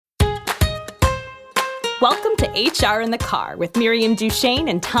Welcome to HR in the Car with Miriam Duchesne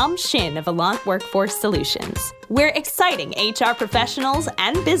and Tom Shin of Allant Workforce Solutions, where exciting HR professionals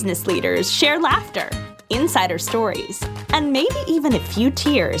and business leaders share laughter, insider stories, and maybe even a few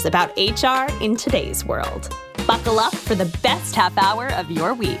tears about HR in today's world. Buckle up for the best half hour of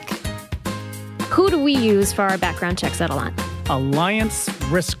your week. Who do we use for our background checks at Allant? Alliance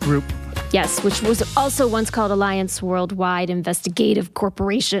Risk Group. Yes, which was also once called Alliance Worldwide Investigative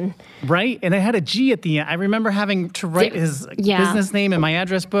Corporation. Right? And it had a G at the end. I remember having to write his business name in my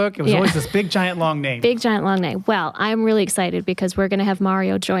address book. It was always this big, giant, long name. Big, giant, long name. Well, I'm really excited because we're going to have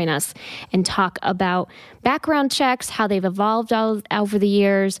Mario join us and talk about background checks, how they've evolved over the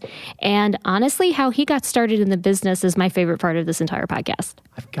years, and honestly, how he got started in the business is my favorite part of this entire podcast.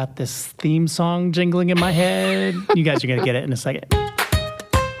 I've got this theme song jingling in my head. You guys are going to get it in a second.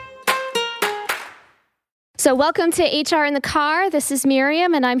 So welcome to HR in the Car. This is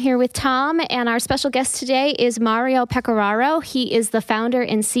Miriam, and I'm here with Tom. And our special guest today is Mario Pecoraro. He is the founder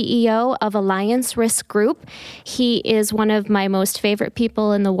and CEO of Alliance Risk Group. He is one of my most favorite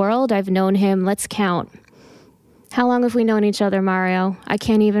people in the world. I've known him, let's count. How long have we known each other, Mario? I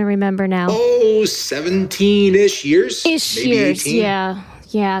can't even remember now. 17-ish years. Maybe 18.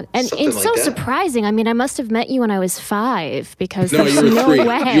 Yeah. And Something it's like so that. surprising. I mean, I must have met you when I was 5 because No, there's you were no 3.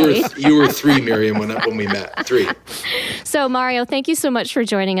 way. You were 3, Miriam, when we met. 3. So, Mario, thank you so much for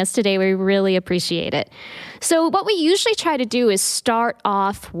joining us today. We really appreciate it. So what we usually try to do is start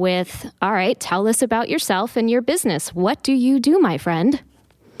off with, all right, tell us about yourself and your business. What do you do, my friend?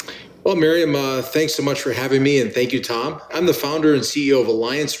 Well, Miriam, thanks so much for having me, and thank you, Tom. I'm the founder and CEO of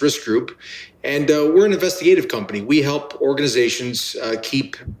Alliance Risk Group, and we're an investigative company. We help organizations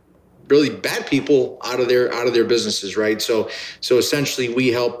keep really bad people out of their businesses, right? So essentially, we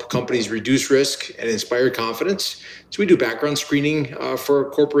help companies reduce risk and inspire confidence. So we do background screening for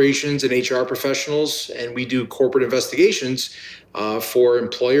corporations and HR professionals, and we do corporate investigations for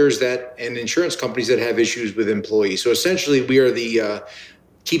employers and insurance companies that have issues with employees. So essentially, we are the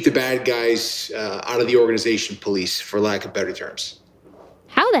keep the bad guys out of the organization police, for lack of better terms.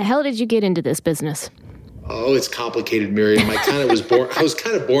 How the hell did you get into this business? Oh, it's complicated, Miriam. I was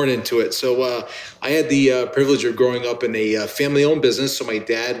kind of born into it. So I had the privilege of growing up in a family-owned business. So my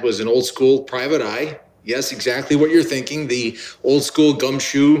dad was an old school private eye. Yes, exactly what you're thinking. The old school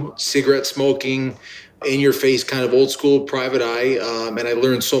gumshoe, cigarette smoking, in-your-face kind of old school private eye. And I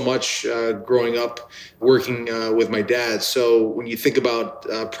learned so much growing up working with my dad. So when you think about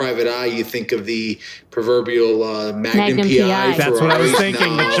private eye, you think of the proverbial Magnum PI. That's what I was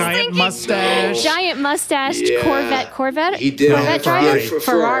thinking. No. The giant mustache. Giant mustache, Yeah. Corvette? He did Corvette have driving? Ferrari.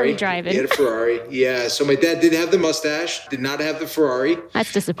 Ferrari driving. He had a Ferrari. Yeah. So my dad did have the mustache, did not have the Ferrari.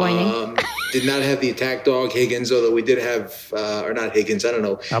 That's disappointing. Did not have the attack dog Higgins, although we did have, or not Higgins, I don't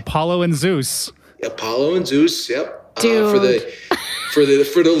know. Apollo and Zeus. Apollo and Zeus, yep. Dude. For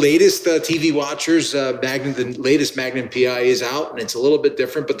the latest TV watchers, the latest Magnum PI is out, and it's a little bit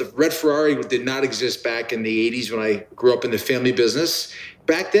different. But the red Ferrari did not exist back in the 80s when I grew up in the family business.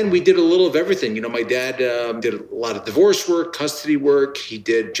 Back then, we did a little of everything. You know, my dad did a lot of divorce work, custody work. He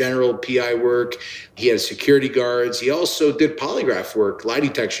did general PI work. He had security guards. He also did polygraph work, lie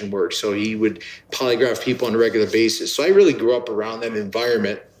detection work. So he would polygraph people on a regular basis. So I really grew up around that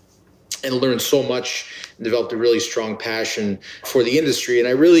environment and learned so much and developed a really strong passion for the industry. And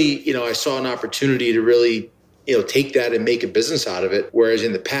I really, I saw an opportunity to really, take that and make a business out of it. Whereas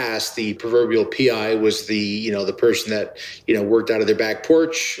in the past, the proverbial PI was the person that, worked out of their back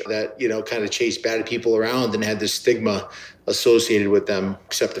porch, that, kind of chased bad people around and had this stigma associated with them,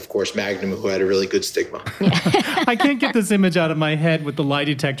 except of course Magnum, who had a really good stigma. I can't get this image out of my head with the lie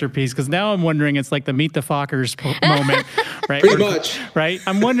detector piece, because now I'm wondering, it's like the Meet the Fockers moment, right? Pretty much. Right?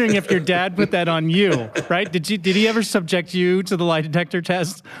 I'm wondering if your dad put that on you, right? Did he ever subject you to the lie detector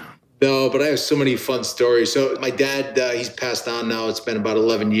test? No, but I have so many fun stories. So my dad, he's passed on now. It's been about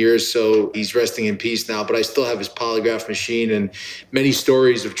 11 years, so he's resting in peace now. But I still have his polygraph machine and many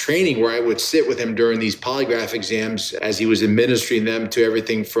stories of training where I would sit with him during these polygraph exams as he was administering them to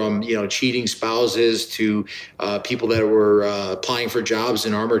everything from, cheating spouses to people that were applying for jobs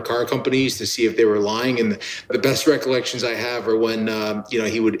in armored car companies to see if they were lying. And the best recollections I have are when,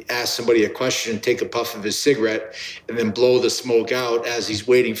 he would ask somebody a question, take a puff of his cigarette, and then blow the smoke out as he's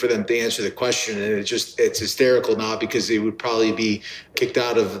waiting for them to answer the question. And it's hysterical now because he would probably be kicked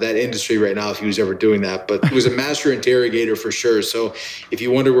out of that industry right now if he was ever doing that. But he was a master interrogator for sure. So if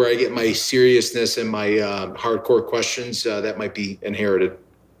you wonder where I get my seriousness and my hardcore questions, that might be inherited.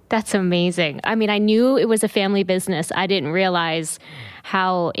 That's amazing. I mean, I knew it was a family business. I didn't realize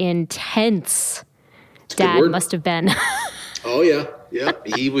how intense Dad must have been. Oh, yeah. Yeah,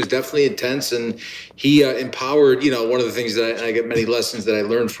 he was definitely intense, and he empowered. One of the things that I get many lessons that I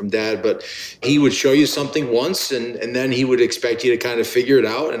learned from Dad, but he would show you something once, and then he would expect you to kind of figure it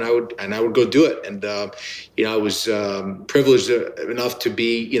out, and I would go do it. And I was privileged enough to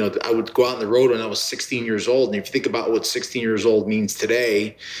be. I would go out on the road when I was 16 years old, and if you think about what 16 years old means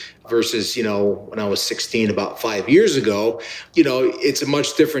today versus, when I was 16 about 5 years ago, it's a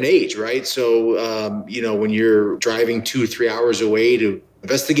much different age, right? So, when you're driving 2-3 hours away to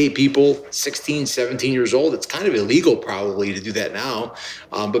investigate people, 16, 17 years old, it's kind of illegal probably to do that now.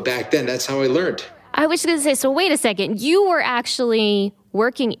 But back then, that's how I learned. I was going to say, so wait a second. You were actually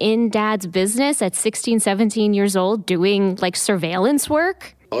working in Dad's business at 16, 17 years old doing like surveillance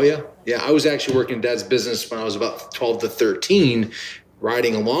work? Oh, yeah. Yeah, I was actually working in Dad's business when I was about 12 to 13,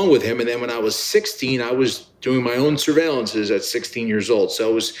 riding along with him. And then when I was 16, I was doing my own surveillances at 16 years old.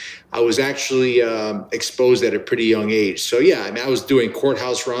 So I was actually exposed at a pretty young age. So yeah, I was doing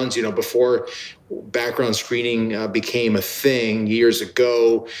courthouse runs, before background screening became a thing years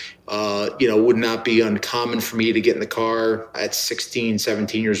ago. Would not be uncommon for me to get in the car at 16,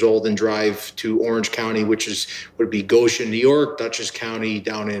 17 years old and drive to Orange County, which would be Goshen, New York, Dutchess County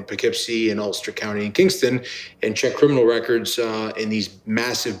down in Poughkeepsie, and Ulster County in Kingston, and check criminal records in these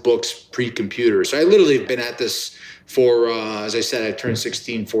massive books pre-computer. So I literally have been at this for, as I said, I turned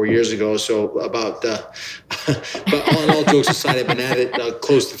 16 4 years ago. So but all jokes aside, I've been at it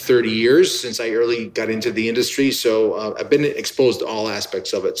close to 30 years since I early got into the industry. So I've been exposed to all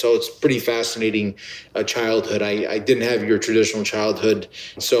aspects of it. So it's pretty fascinating childhood. I didn't have your traditional childhood.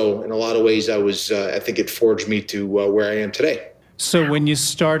 So in a lot of ways, I think it forged me to where I am today. So when you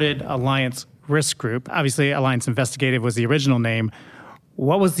started Alliance Risk Group, obviously Alliance Investigative was the original name.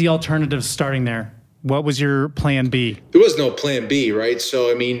 What was the alternative starting there? What was your plan B? There was no plan B, right?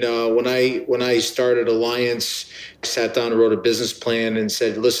 So, when I started Alliance, I sat down and wrote a business plan and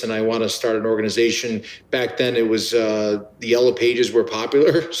said, listen, I want to start an organization. Back then, it was the Yellow Pages were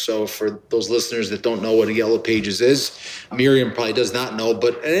popular. So for those listeners that don't know what a Yellow Pages is, Miriam probably does not know.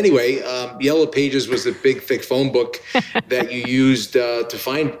 But anyway, Yellow Pages was a big, thick phone book that you used to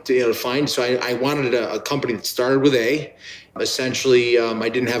find. So I wanted a company that started with A. Essentially, I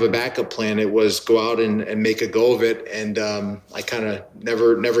didn't have a backup plan. It was go out and make a go of it. And I kind of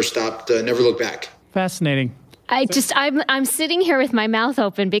never stopped, never looked back. Fascinating. I'm sitting here with my mouth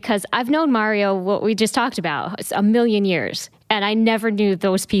open because I've known Mario, what we just talked about, it's a million years. And I never knew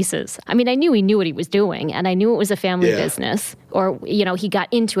those pieces. I knew he knew what he was doing, and I knew it was a family business, or, he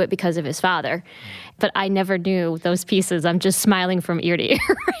got into it because of his father. But I never knew those pieces. I'm just smiling from ear to ear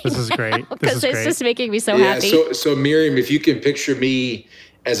This is great. Because it's just making me so happy. So Miriam, if you can picture me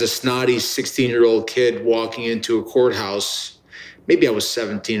as a snotty 16-year-old kid walking into a courthouse, maybe I was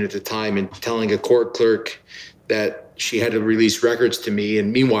 17 at the time, and telling a court clerk that she had to release records to me.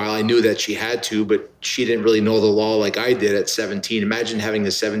 And meanwhile, I knew that she had to, but she didn't really know the law like I did at 17. Imagine having a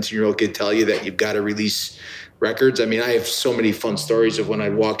 17-year-old kid tell you that you've got to release records. I have so many fun stories of when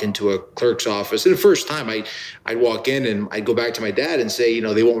I'd walk into a clerk's office. And the first time I'd walk in and I'd go back to my dad and say,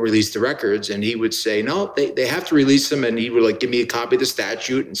 they won't release the records. And he would say, no, they have to release them. And he would give me a copy of the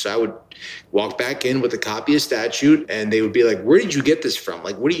statute. And so I would walk back in with a copy of statute, and they would be like, where did you get this from?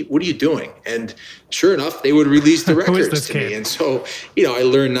 What are you doing? And sure enough, they would release the records to me. And so, I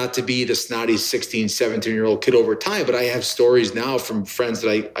learned not to be the snotty 16, 17-year-old kid over time, but I have stories now from friends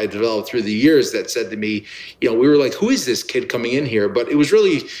that I developed through the years that said to me, we were like, who is this kid coming in here? But it was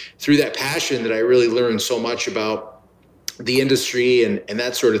really through that passion that I really learned so much about the industry and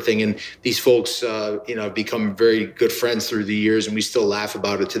that sort of thing. And these folks, have become very good friends through the years, and we still laugh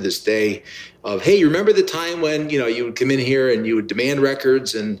about it to this day of, hey, you remember the time when, you would come in here and you would demand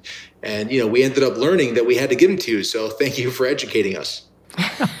records and we ended up learning that we had to give them to you. So thank you for educating us.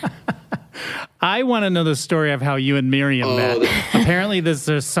 I want to know the story of how you and Miriam met. Apparently,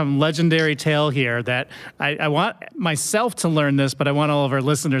 there's some legendary tale here that I want myself to learn this, but I want all of our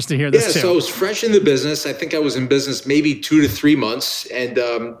listeners to hear this too. So I was fresh in the business. I think I was in business maybe 2 to 3 months, and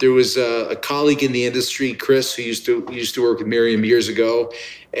there was a colleague in the industry, Chris, who used to work with Miriam years ago,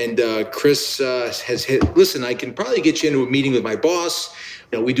 and Chris has hit. Listen, I can probably get you into a meeting with my boss.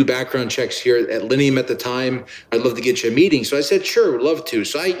 We do background checks here at Linium at the time. I'd love to get you a meeting. So I said, sure, would love to.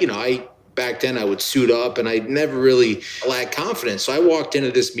 So I back then I would suit up, and I never really lacked confidence. So I walked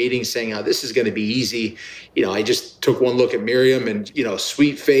into this meeting saying, this is going to be easy. I just took one look at Miriam and,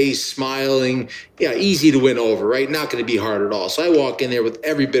 sweet face, smiling, easy to win over, right? Not going to be hard at all. So I walk in there with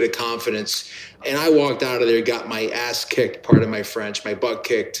every bit of confidence, and I walked out of there, got my ass kicked, pardon my French, my butt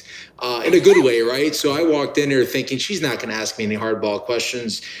kicked in a good way, right? So I walked in there thinking she's not going to ask me any hardball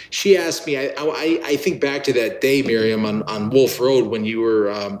questions. She asked me, I think back to that day, Miriam, on Wolf Road when you were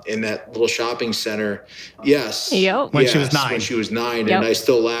in that little shopping center. Yes. Yep. When she was 9. When she was 9. Yep. And I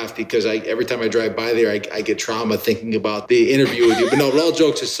still laugh because every time I drive by there, I get trauma thinking about the interview with you. But no, all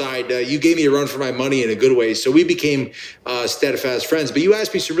jokes aside, you gave me a run for my money in a good way. So we became steadfast friends. But you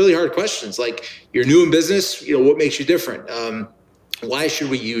asked me some really hard questions, like you're new in business, what makes you different? Why should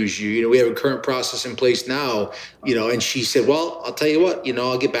we use you? We have a current process in place now, and she said, well, I'll tell you what,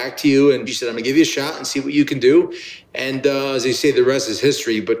 I'll get back to you. And she said, I'm gonna give you a shot and see what you can do. And as they say, the rest is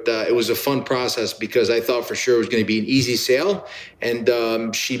history. But it was a fun process because I thought for sure it was going to be an easy sale.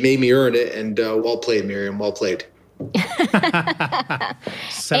 And she made me earn it. And well played, Miriam, well played.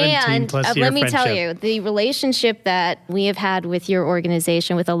 17 plus year let me friendship. tell you, the relationship that we have had with your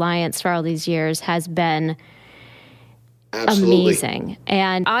organization, with Alliance for all these years has been Absolutely amazing.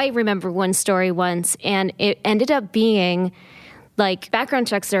 And I remember one story once, and it ended up being like background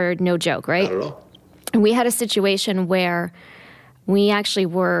checks are no joke, right? Not at all. And we had a situation where we actually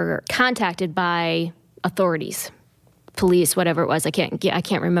were contacted by authorities, police, whatever it was. I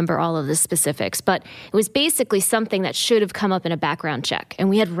can't remember all of the specifics, but it was basically something that should have come up in a background check. And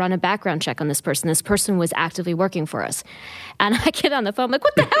we had run a background check on this person. This person was actively working for us. And I get on the phone, I'm like,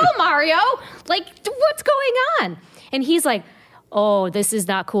 what the hell, Mario? Like, what's going on? And he's like, oh, this is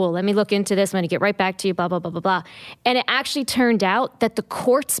not cool. Let me look into this. I'm going to get right back to you, blah, blah, blah, blah, blah. And it actually turned out that the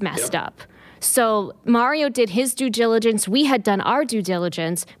courts messed up. So Mario did his due diligence. We had done our due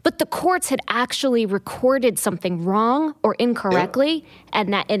diligence, but the courts had actually recorded something wrong or incorrectly,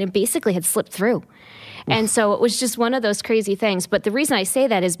 and it basically had slipped through. And so it was just one of those crazy things. But the reason I say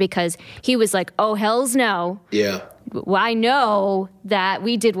that is because he was like, oh, hells no. Yeah. Well, I know that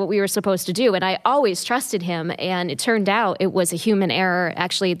we did what we were supposed to do, and I always trusted him, and it turned out it was a human error,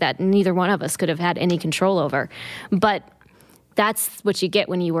 actually, that neither one of us could have had any control over. But that's what you get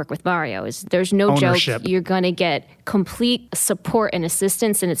when you work with Mario. Is there's no Ownership. joke. You're going to get complete support and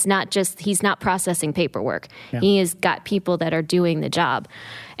assistance, and it's not just he's not processing paperwork. Yeah. He has got people that are doing the job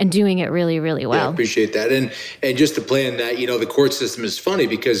and doing it really, really well. Yeah, I appreciate that. And just to play on that, the court system is funny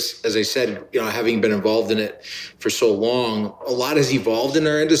because, as I said, having been involved in it for so long, a lot has evolved in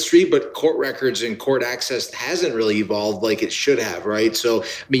our industry, but court records and court access hasn't really evolved like it should have, right? So,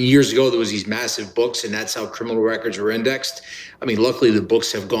 years ago, there was these massive books, and that's how criminal records were indexed. Luckily, the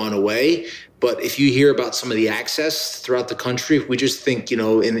books have gone away. But if you hear about some of the access throughout the country, if we just think, in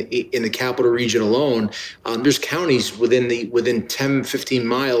the capital region alone, there's counties within 10, 15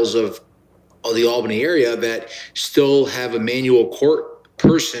 miles of the Albany area that still have a manual court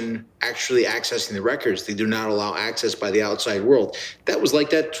person actually accessing the records. They do not allow access by the outside world. That was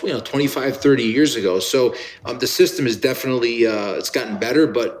like that 25, 30 years ago. So the system is definitely, it's gotten better,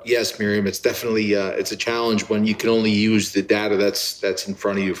 but yes, Miriam, it's definitely, it's a challenge when you can only use the data that's in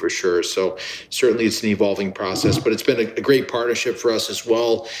front of you for sure. So certainly it's an evolving process, but it's been a great partnership for us as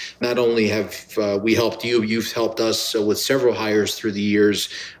well. Not only have we helped you, you've helped us with several hires through the years,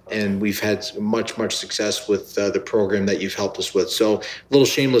 and we've had much, much success with the program that you've helped us with. So a little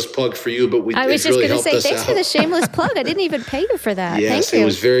shameless plug for you, but I was just really going to say, thanks out. for the shameless plug. I didn't even pay you for that. Yes,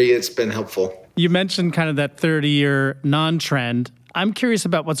 Thank you. It's been helpful. You mentioned kind of that 30-year non-trend. I'm curious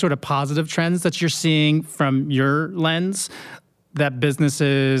about what sort of positive trends that you're seeing from your lens that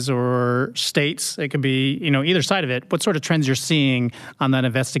businesses or states, it could be, either side of it, what sort of trends you're seeing on that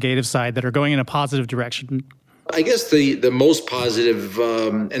investigative side that are going in a positive direction? I guess the most positive,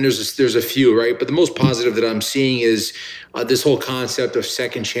 and there's a few, right? But the most positive that I'm seeing is this whole concept of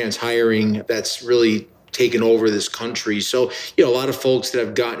second chance hiring that's really taken over this country. So, a lot of folks that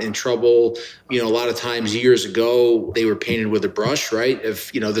have gotten in trouble, a lot of times years ago, they were painted with a brush, right?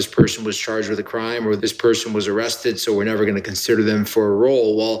 If, this person was charged with a crime or this person was arrested, so we're never going to consider them for a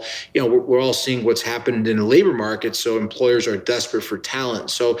role. Well, we're all seeing what's happened in the labor market. So employers are desperate for talent.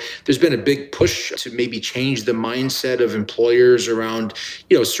 So there's been a big push to maybe change the mindset of employers around,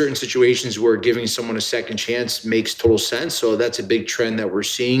 certain situations where giving someone a second chance makes total sense. So that's a big trend that we're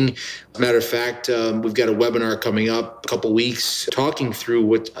seeing. As a matter of fact, we've got a webinar coming up a couple weeks talking through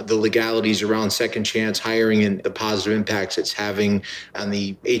what the legalities around second chance hiring and the positive impacts it's having on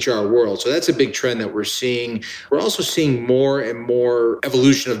the HR world. So that's a big trend that we're seeing. We're also seeing more and more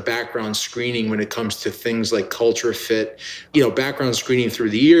evolution of background screening when it comes to things like culture fit. Background screening through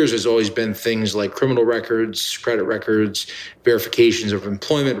the years has always been things like criminal records, credit records, verifications of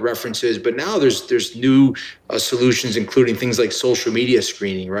employment references. But now there's new solutions, including things like social media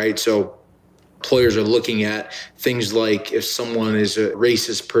screening, right? So employers are looking at things like if someone is a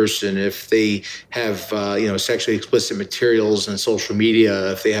racist person, if they have sexually explicit materials on social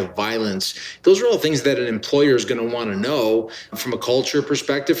media, if they have violence. Those are all things that an employer is going to want to know from a culture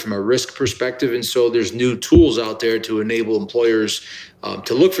perspective, from a risk perspective. And so there's new tools out there to enable employers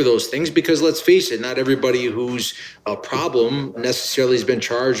to look for those things, because let's face it, not everybody who's a problem necessarily has been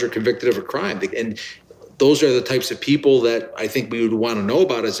charged or convicted of a crime. And those are the types of people that I think we would want to know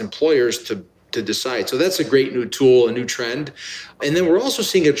about as employers to decide. So that's a great new tool, a new trend. And then we're also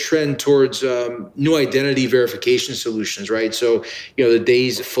seeing a trend towards new identity verification solutions, right? So, the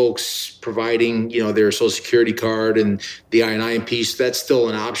days of folks providing, their social security card and the I-9 piece, that's still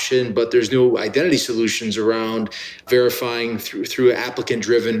an option, but there's new identity solutions around verifying through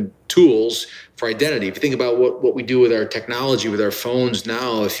applicant-driven tools for identity. If you think about what we do with our technology, with our phones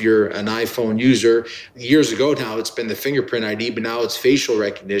now, if you're an iPhone user, years ago now it's been the fingerprint ID, but now it's facial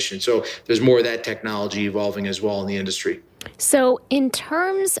recognition. So there's more of that technology evolving as well in the industry. So in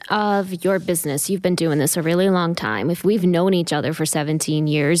terms of your business, you've been doing this a really long time. If we've known each other for 17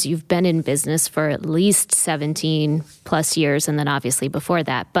 years, you've been in business for at least 17 plus years, and then obviously before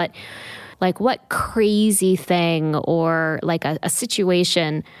that. But like, what crazy thing or like a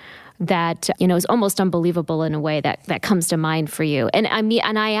situation that, is almost unbelievable in a way that comes to mind for you? And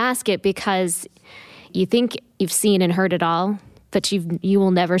I ask it because you think you've seen and heard it all, but you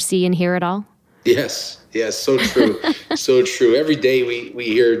will never see and hear it all? Yes, so true. So true. Every day we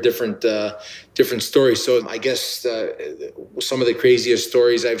hear different stories. So I guess some of the craziest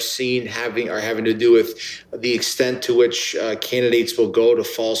stories I've seen are having to do with the extent to which candidates will go to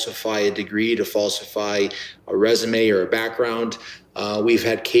falsify a degree, to falsify a resume or a background. We've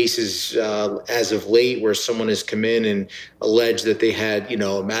had cases as of late where someone has come in and alleged that they had,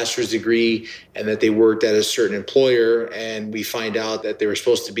 a master's degree and that they worked at a certain employer. And we find out that they were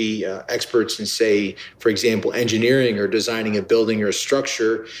supposed to be experts in, say, for example, engineering or designing a building or a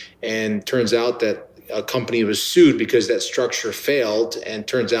structure. And turns out that a company was sued because that structure failed, and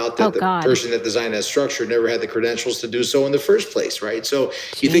turns out that person that designed that structure never had the credentials to do so in the first place, right? So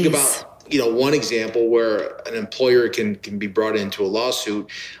you think about one example where an employer can be brought into a lawsuit.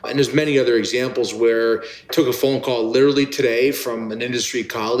 And there's many other examples where I took a phone call literally today from an industry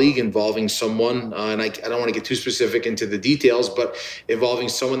colleague involving someone, and I don't want to get too specific into the details, but involving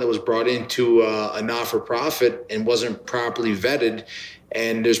someone that was brought into a not-for-profit and wasn't properly vetted.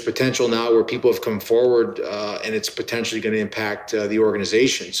 And there's potential now where people have come forward and it's potentially going to impact the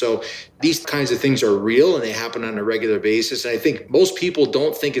organization. So these kinds of things are real and they happen on a regular basis. And I think most people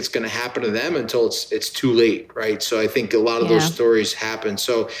don't think it's going to happen to them until it's too late, right? So I think a lot of those stories happen.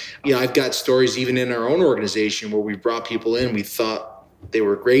 So, I've got stories even in our own organization where we brought people in, we thought they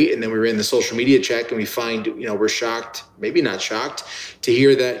were great, and then we ran the social media check and we find, we're shocked, maybe not shocked, to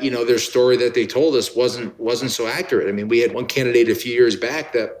hear that, their story that they told us wasn't so accurate. I mean, we had one candidate a few years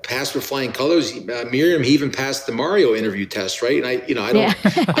back that passed with flying colors. Miriam, he even passed the Mario interview test, right? And I don't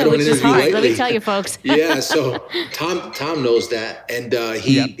Which interview is hard. lightly. Let me tell you, folks. Yeah, so Tom knows that, and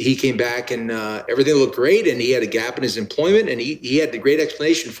he came back and everything looked great, and he had a gap in his employment, and he had a great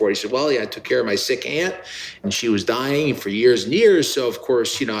explanation for it. He said, "Well, I took care of my sick aunt, and she was dying for years and years, so of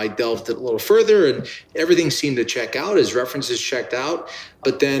course, I delved a little further, and everything seemed to check out. His references checked out."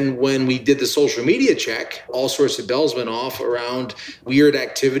 But then when we did the social media check, all sorts of bells went off around weird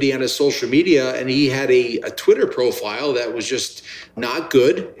activity on his social media. And he had a Twitter profile that was just not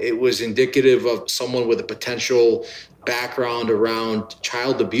good. It was indicative of someone with a potential background around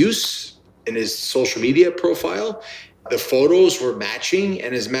child abuse in his social media profile. The photos were matching.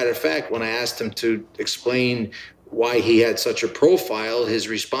 And as a matter of fact, when I asked him to explain why he had such a profile, his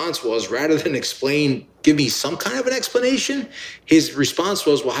response was, rather than give me some kind of an explanation, his response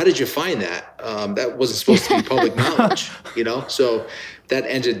was, "Well, how did you find that? That wasn't supposed to be public knowledge," So that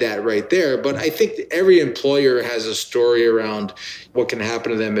ended that right there. But I think every employer has a story around what can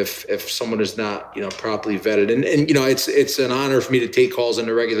happen to them if someone is not, properly vetted. And it's an honor for me to take calls on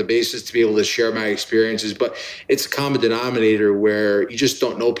a regular basis to be able to share my experiences. But it's a common denominator where you just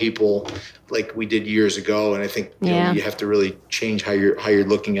don't know people like we did years ago. And I think you have to really change how you're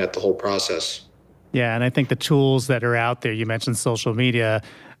looking at the whole process. Yeah, and I think the tools that are out there, you mentioned social media,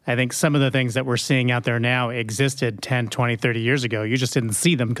 I think some of the things that we're seeing out there now existed 10, 20, 30 years ago. You just didn't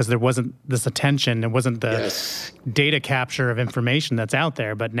see them because there wasn't this attention. There wasn't the data capture of information that's out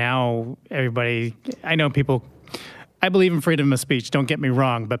there. But now everybody, I know people, I believe in freedom of speech, don't get me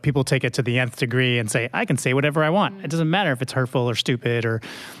wrong, but people take it to the nth degree and say, I can say whatever I want. It doesn't matter if it's hurtful or stupid or,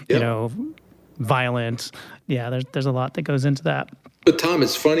 violent. yeah, there's a lot that goes into that. But Tom,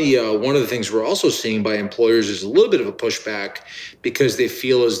 it's funny, one of the things we're also seeing by employers is a little bit of a pushback because they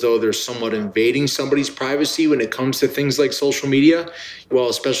feel as though they're somewhat invading somebody's privacy when it comes to things like social media. Well,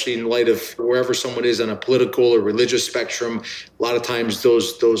 especially in light of wherever someone is on a political or religious spectrum, a lot of times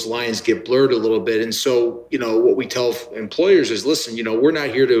those lines get blurred a little bit. And so, what we tell employers is, listen, we're not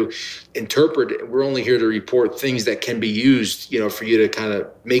here to interpret. We're only here to report things that can be used, for you to kind of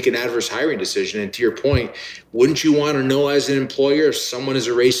make an adverse hiring decision. And to your point, wouldn't you want to know as an employer if someone is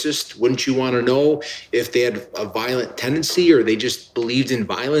a racist? Wouldn't you want to know if they had a violent tendency or they just believed in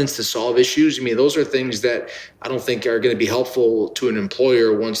violence to solve issues? I mean, those are things that I don't think are going to be helpful to an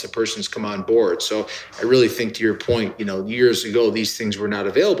employer once the person's come on board. So I really think, to your point, years ago, these things were not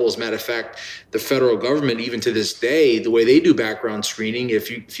available. As a matter of fact, the federal government, even to this day, the way they do background screening,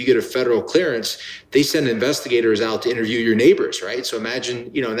 if you get a federal clearance, they send investigators out to interview your neighbors, right? So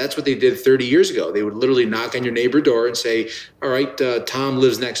imagine, and that's what they did 30 years ago. They would literally knock on your neighbor door and say, all right, Tom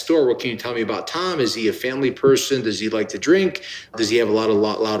lives next door. What can you tell me about Tom? Is he a family person? Does he like to drink? Does he have a lot of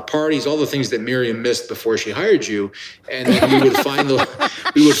loud parties? All the things that Miriam missed before she hired you. And then we would find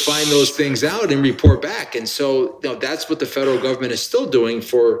those things out and report back. And so that's what the federal government is still doing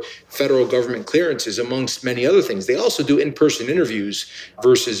for federal government clearances, amongst many other things. They also do in-person interviews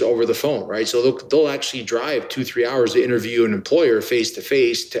versus over the phone, right? So they'll actually drive 2-3 hours to interview an employer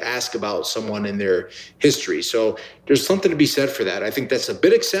face-to-face to ask about someone in their history. So there's something to be said for that. I think that's a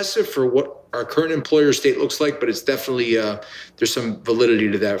bit excessive for what our current employer state looks like, but it's definitely, there's some validity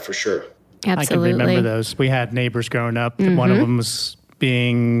to that for sure. Absolutely. I can remember those. We had neighbors growing up. Mm-hmm. One of them was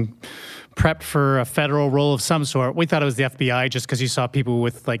being prepped for a federal role of some sort. We thought it was the FBI just because you saw people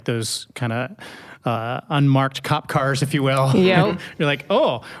with like those kind of unmarked cop cars, if you will. Yeah. You're like,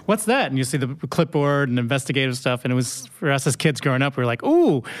 oh, what's that? And you see the clipboard and investigative stuff. And it was, for us as kids growing up, we were like,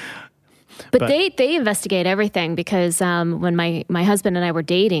 ooh. But they investigate everything because when my husband and I were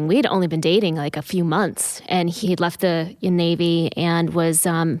dating, we had only been dating like a few months, and he had left the Navy and was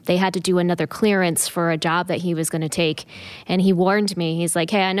they had to do another clearance for a job that he was going to take, and he warned me. He's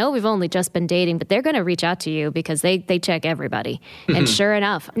like, hey, I know we've only just been dating, but they're going to reach out to you because they check everybody. Mm-hmm. And sure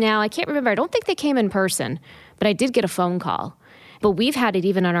enough, now I can't remember. I don't think they came in person, but I did get a phone call. But we've had it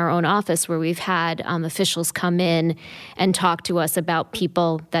even in our own office where we've had officials come in and talk to us about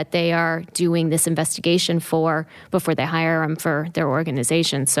people that they are doing this investigation for before they hire them for their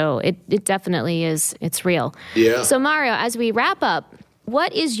organization. So it definitely is, it's real. Yeah. So Mario, as we wrap up,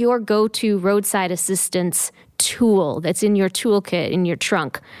 what is your go-to roadside assistance tool that's in your toolkit, in your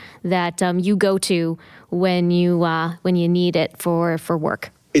trunk, that you go to when you need it for work?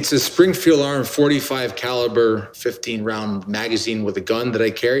 It's a Springfield Arm 45 caliber 15 round magazine with a gun that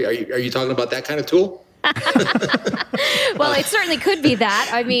I carry. Are you talking about that kind of tool? Well, it certainly could be that.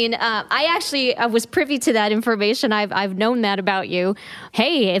 I mean, I was privy to that information. I've known that about you.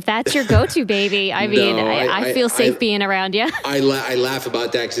 Hey, if that's your go-to, baby, I feel safe being around you. I laugh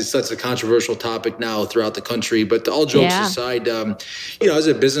about that because it's such a controversial topic now throughout the country. But all jokes aside, as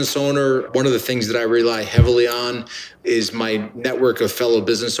a business owner, one of the things that I rely heavily on is my network of fellow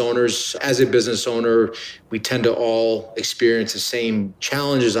business owners. As a business owner, we tend to all experience the same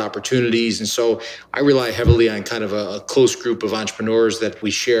challenges, opportunities. And so I rely heavily on kind of a close group of entrepreneurs that we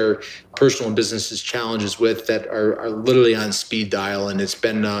share personal and businesses challenges with that are literally on speed dial. And it's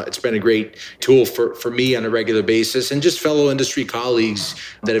been a great tool for me on a regular basis, and just fellow industry colleagues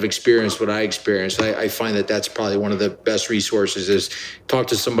that have experienced what I experienced. I find that that's probably one of the best resources is talk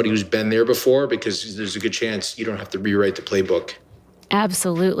to somebody who's been there before, because there's a good chance you don't have to rewrite the playbook.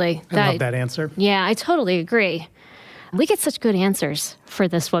 Absolutely. I love that answer. Yeah, I totally agree. We get such good answers for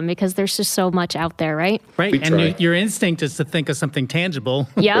this one because there's just so much out there, right? Right. And your instinct is to think of something tangible,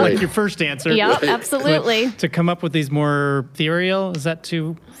 like your first answer. Yep, right. Absolutely. But to come up with these more ethereal, is that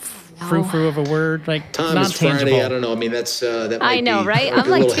too frou-frou of a word? Like, Tom, not it's Friday. tangible. I don't know. I mean, that's that might I know, be, right? I'm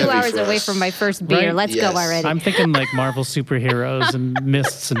like 2 hours away from my first beer. Right? Let's go already. I'm thinking like Marvel superheroes and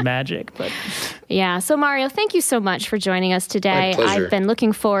mists and magic. But yeah. So Mario, thank you so much for joining us today. My pleasure. I've been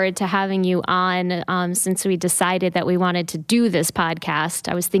looking forward to having you on since we decided that we wanted to do this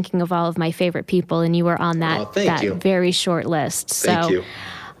podcast. I was thinking of all of my favorite people, and you were on that very short list. Thank you.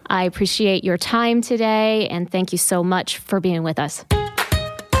 I appreciate your time today, and thank you so much for being with us.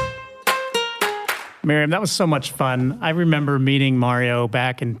 Miriam, that was so much fun. I remember meeting Mario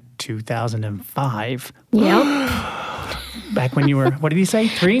back in 2005. Yep. Back when you were, what did he say?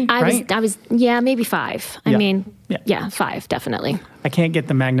 3? I was, maybe 5. I mean, 5, definitely. I can't get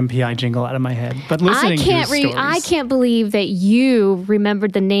the Magnum PI jingle out of my head, but listening to his stories. I can't believe that you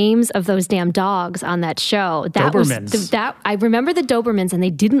remembered the names of those damn dogs on that show. Dobermans. I remember the Dobermans, and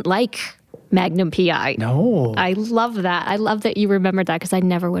they didn't like Magnum PI. No. I love that. I love that you remembered that because I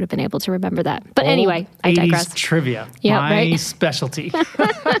never would have been able to remember that. But anyway, I digress. 80s trivia. Yeah, my right. specialty.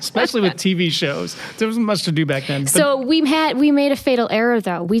 Especially with TV shows. There wasn't much to do back then. So we made a fatal error,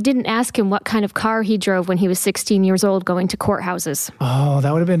 though. We didn't ask him what kind of car he drove when he was 16 years old going to courthouses. Oh,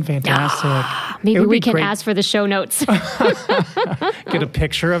 that would have been fantastic. Maybe we can ask for the show notes. Get a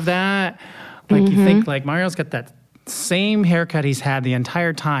picture of that. Like you think like Mario's got that same haircut he's had the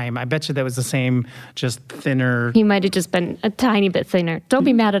entire time. I bet you that was the same, just thinner. He might have just been a tiny bit thinner. Don't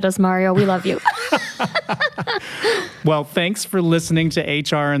be mad at us, Mario. We love you. Well, thanks for listening to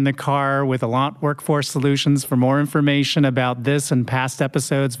HR in the Car with Allant Workforce Solutions. For more information about this and past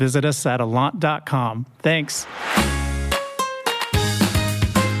episodes, visit us at allant.com. Thanks.